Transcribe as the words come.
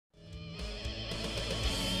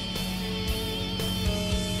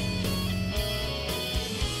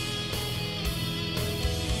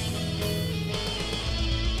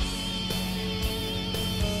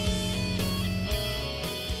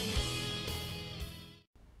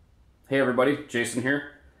Hey everybody, Jason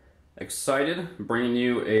here. Excited, bringing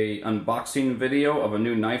you a unboxing video of a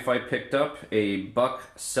new knife I picked up, a Buck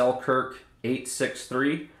Selkirk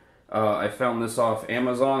 863. I found this off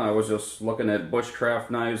Amazon. I was just looking at bushcraft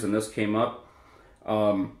knives and this came up.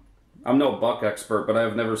 I'm no Buck expert, but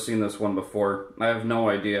I've never seen this one before. I have no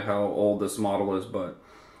idea how old this model is, but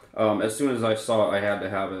as soon as I saw it, I had to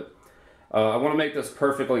have it. I want to make this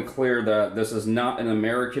perfectly clear that this is not an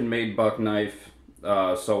American-made Buck knife.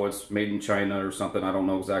 So it's made in China or something. I don't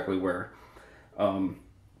know exactly where. But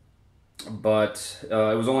it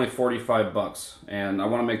was only 45 bucks. And I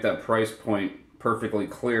want to make that price point perfectly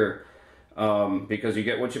clear because you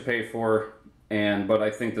get what you pay for. But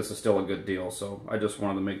I think this is still a good deal. So I just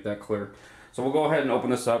wanted to make that clear. So we'll go ahead and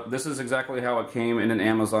open this up. This is exactly how it came in an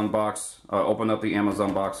Amazon box. Opened up the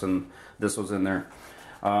Amazon box and this was in there.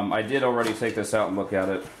 I did already take this out and look at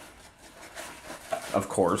it. Of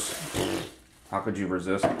course. How could you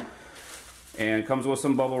resist? And comes with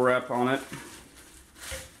some bubble wrap on it.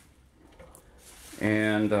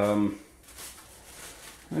 And a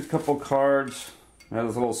couple cards. It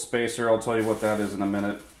has a little spacer. I'll tell you what that is in a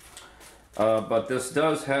minute. But this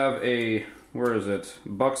does have a, where is it?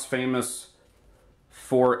 Buck's famous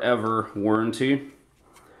forever warranty.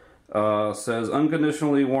 Says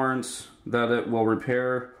unconditionally warrants that it will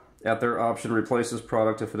repair at their option, replaces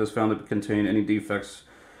product if it is found to contain any defects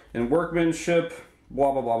in workmanship,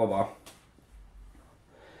 blah blah blah blah blah.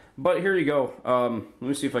 But here you go. Let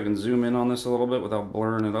me see if I can zoom in on this a little bit without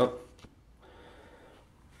blurring it up.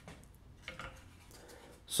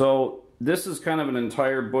 So this is kind of an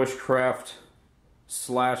entire bushcraft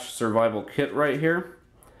slash survival kit right here.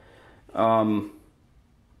 I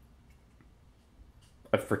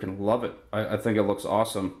freaking love it. I think it looks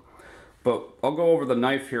awesome. But I'll go over the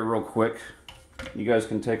knife here real quick. You guys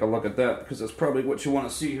can take a look at that because that's probably what you want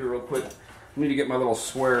to see here real quick. I need to get my little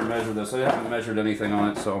square and measure this. I haven't measured anything on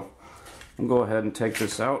it, so I'll go ahead and take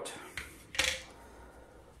this out.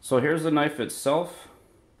 So here's the knife itself.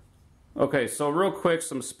 Okay, so real quick,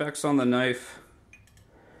 some specs on the knife.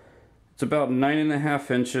 It's about 9.5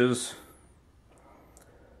 inches,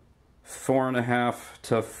 4.5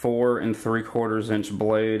 to 4 3/4 inch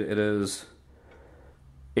blade. It is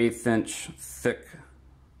 1/8 inch thick,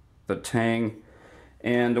 the tang.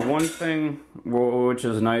 And one thing which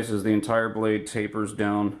is nice is the entire blade tapers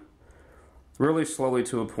down really slowly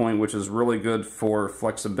to a point which is really good for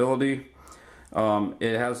flexibility.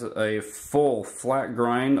 It has a full flat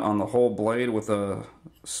grind on the whole blade with a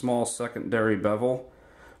small secondary bevel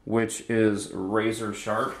which is razor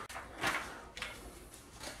sharp.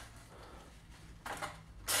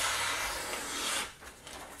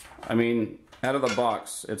 I mean, out of the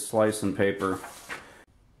box, it's slice and paper.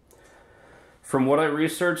 From what I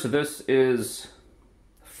researched, this is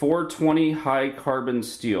 420 high carbon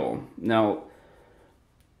steel. Now,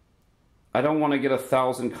 I don't want to get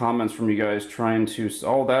 1,000 comments from you guys trying to,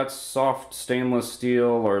 oh, that's soft stainless steel,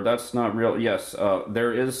 or that's not real. Yes,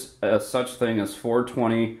 there is a such thing as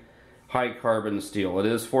 420 high carbon steel. It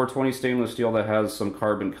is 420 stainless steel that has some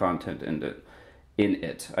carbon content in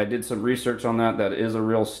it. I did some research on that. That is a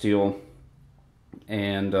real steel.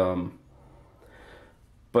 And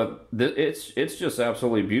but it's just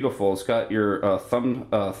absolutely beautiful. It's got your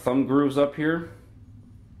thumb grooves up here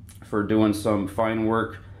for doing some fine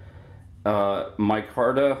work.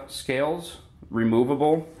 Micarta scales,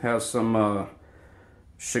 removable. Has some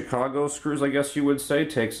Chicago screws, I guess you would say.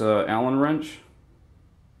 Takes a Allen wrench.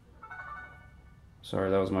 Sorry,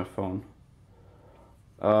 that was my phone.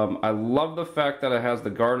 I love the fact that it has the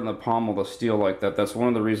guard in the pommel of steel like that. That's one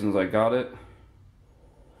of the reasons I got it.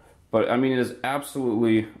 But I mean, it is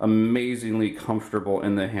absolutely amazingly comfortable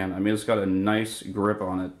in the hand. I mean, it's got a nice grip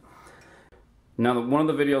on it. Now, one of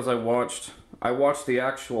the videos I watched the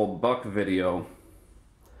actual Buck video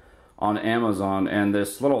on Amazon, and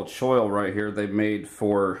this little choil right here they made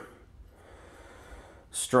for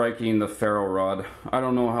striking the ferro rod. I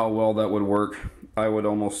don't know how well that would work. I would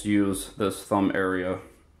almost use this thumb area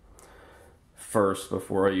first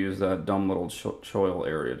before I use that dumb little choil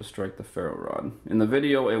area to strike the ferro rod. In the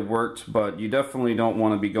video it worked, but you definitely don't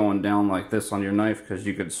want to be going down like this on your knife because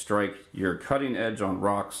you could strike your cutting edge on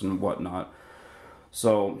rocks and whatnot.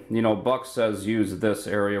 So, you know, Buck says use this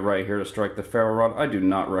area right here to strike the ferro rod. I do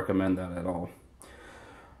not recommend that at all.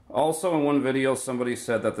 Also, in one video somebody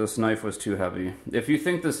said that this knife was too heavy. If you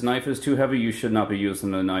think this knife is too heavy, you should not be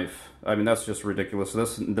using the knife. I mean, that's just ridiculous.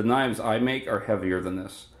 The knives I make are heavier than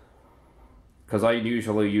this, because I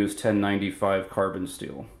usually use 1095 carbon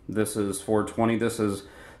steel. This is 420.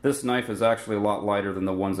 This knife is actually a lot lighter than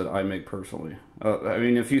the ones that I make personally. I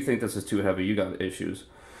mean, if you think this is too heavy, you got issues.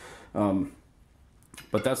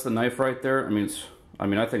 But that's the knife right there.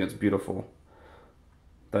 I think it's beautiful.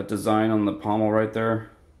 That design on the pommel right there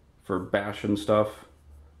for bashing stuff,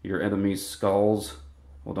 your enemy's skulls.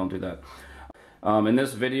 Well, don't do that. In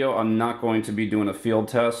this video, I'm not going to be doing a field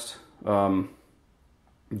test.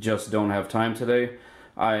 Just don't have time today.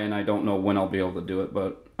 I don't know when I'll be able to do it,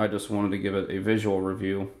 but I just wanted to give it a visual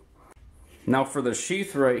review. Now for the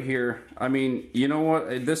sheath right here, I mean, you know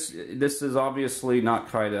what? This is obviously not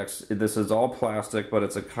Kydex. This is all plastic, but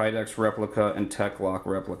it's a Kydex replica and Tech-Lock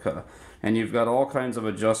replica. And you've got all kinds of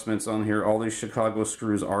adjustments on here. All these Chicago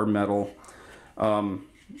screws are metal.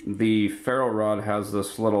 The ferro rod has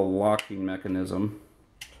this little locking mechanism,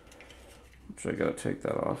 which I gotta take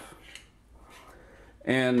that off.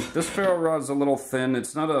 And this ferro rod is a little thin.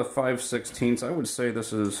 It's not a 5/16. I would say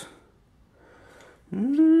this is...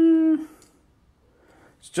 It's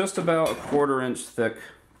just about a 1/4 inch thick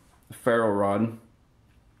ferro rod.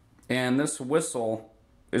 And this whistle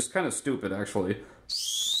is kind of stupid, actually.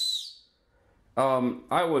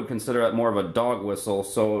 I would consider that more of a dog whistle.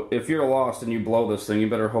 So if you're lost and you blow this thing, you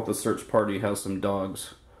better hope the search party has some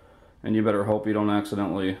dogs. And you better hope you don't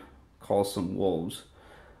accidentally call some wolves.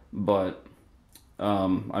 But,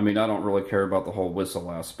 I mean, I don't really care about the whole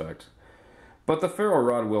whistle aspect. But the ferro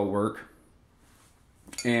rod will work.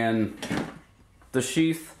 And the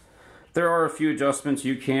sheath, there are a few adjustments.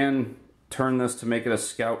 You can turn this to make it a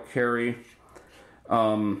scout carry.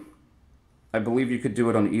 I believe you could do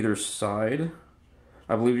it on either side.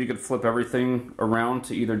 I believe you could flip everything around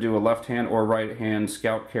to either do a left hand or right hand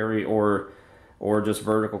scout carry or just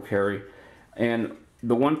vertical carry. And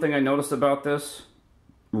the one thing I noticed about this,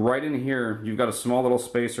 right in here, you've got a small little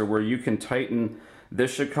spacer where you can tighten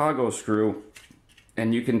this Chicago screw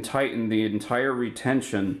and you can tighten the entire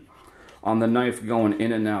retention on the knife going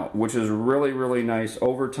in and out, which is really, really nice.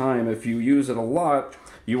 Over time, if you use it a lot,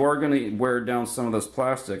 you are going to wear down some of this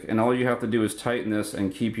plastic, and all you have to do is tighten this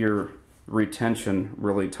and keep your retention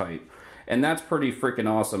really tight. And that's pretty freaking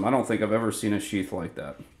awesome. I don't think I've ever seen a sheath like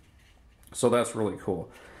that. So that's really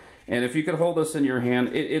cool. And if you could hold this in your hand,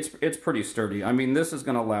 it's pretty sturdy. I mean, this is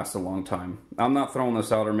going to last a long time. I'm not throwing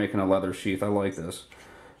this out or making a leather sheath. I like this.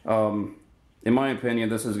 In my opinion,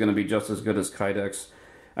 this is going to be just as good as Kydex.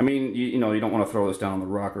 I mean, you know, you don't want to throw this down on the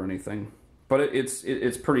rock or anything. But it's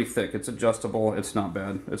pretty thick. It's adjustable. It's not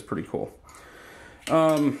bad. It's pretty cool.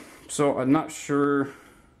 So I'm not sure...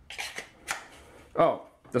 Oh,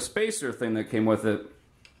 the spacer thing that came with it.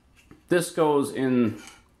 This goes in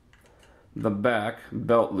the back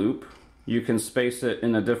belt loop. You can space it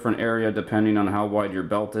in a different area depending on how wide your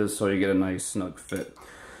belt is, so you get a nice snug fit.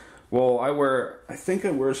 Well, I think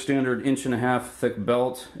I wear a standard 1.5 inch thick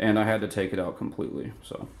belt, and I had to take it out completely.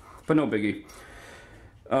 So, but no biggie.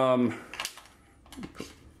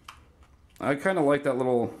 I kind of like that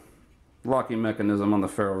little locking mechanism on the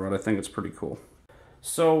ferro rod. I think it's pretty cool.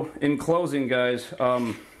 So, in closing, guys,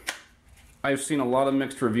 I've seen a lot of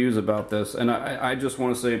mixed reviews about this, and I just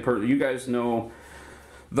want to say, you guys know,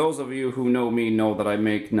 those of you who know me know that I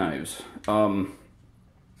make knives.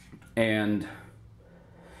 And...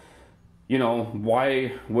 you know,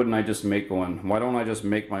 why wouldn't I just make one? Why don't I just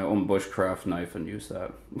make my own bushcraft knife and use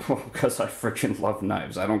that? Well, because I freaking love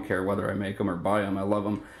knives. I don't care whether I make them or buy them. I love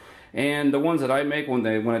them. And the ones that I make, when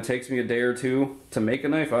it takes me a day or two to make a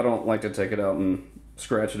knife, I don't like to take it out and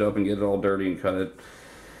scratch it up and get it all dirty and cut it.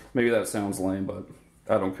 Maybe that sounds lame, but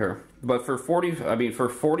I don't care. But for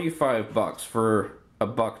 $45 for a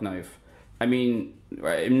buck knife, I mean,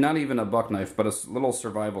 not even a buck knife, but a little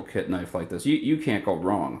survival kit knife like this, you can't go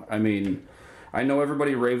wrong. I mean, I know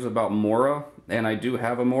everybody raves about Mora, and I do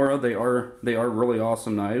have a Mora. They are really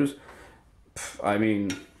awesome knives. I mean,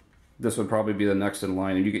 this would probably be the next in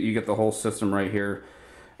line, and you get the whole system right here.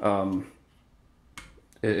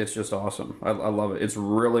 It's just awesome. I love it. It's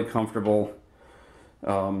really comfortable.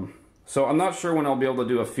 So I'm not sure when I'll be able to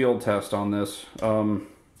do a field test on this. I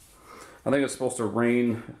think it's supposed to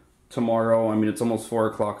rain tomorrow. I mean, it's almost 4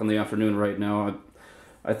 o'clock in the afternoon right now.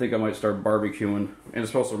 I think I might start barbecuing, and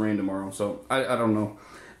it's supposed to rain tomorrow, so I don't know.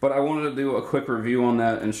 But I wanted to do a quick review on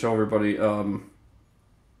that and show everybody,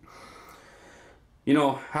 you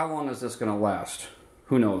know, how long is this going to last?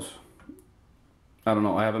 Who knows? I don't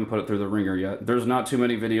know. I haven't put it through the ringer yet. There's not too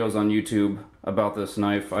many videos on YouTube about this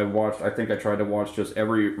knife. I think I tried to watch just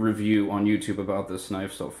every review on YouTube about this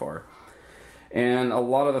knife so far. And a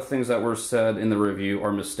lot of the things that were said in the review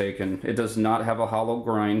are mistaken. It does not have a hollow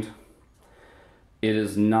grind. It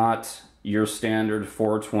is not your standard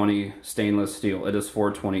 420 stainless steel. It is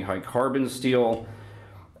 420 high carbon steel.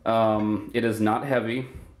 It is not heavy.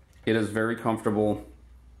 It is very comfortable.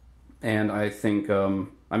 And I think,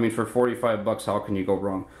 I mean, for $45, how can you go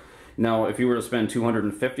wrong? Now, if you were to spend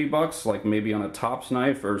 250 bucks, like maybe on a tops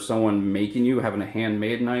knife or someone making you, having a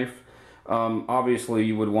handmade knife, obviously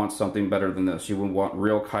you would want something better than this. You would want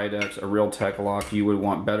real Kydex, a real Tek-Lok. You would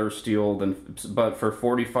want better steel than, but for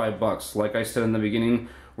 45 bucks, like I said in the beginning,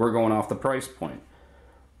 we're going off the price point.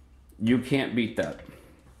 You can't beat that.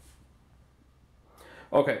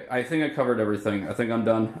 Okay, I think I covered everything. I think I'm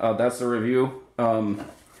done. That's the review.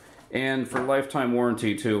 And for lifetime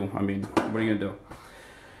warranty too. I mean, what are you gonna do?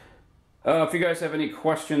 If you guys have any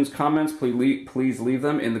questions, comments, please leave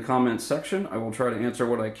them in the comments section. I will try to answer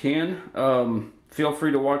what I can. Feel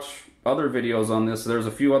free to watch other videos on this. There's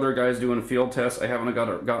a few other guys doing field tests. I haven't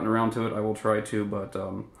gotten around to it. I will try to,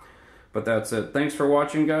 but that's it. Thanks for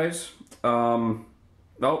watching, guys.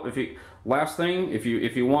 Last thing, if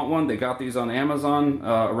you want one, they got these on Amazon,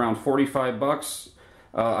 around 45 bucks.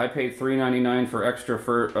 I paid $3.99 for extra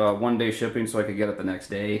for 1-day shipping so I could get it the next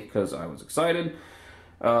day because I was excited.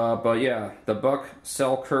 But yeah, the Buck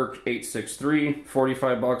Selkirk 863,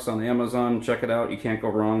 45 bucks on Amazon. Check it out. You can't go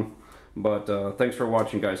wrong. But thanks for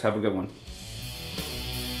watching, guys. Have a good one.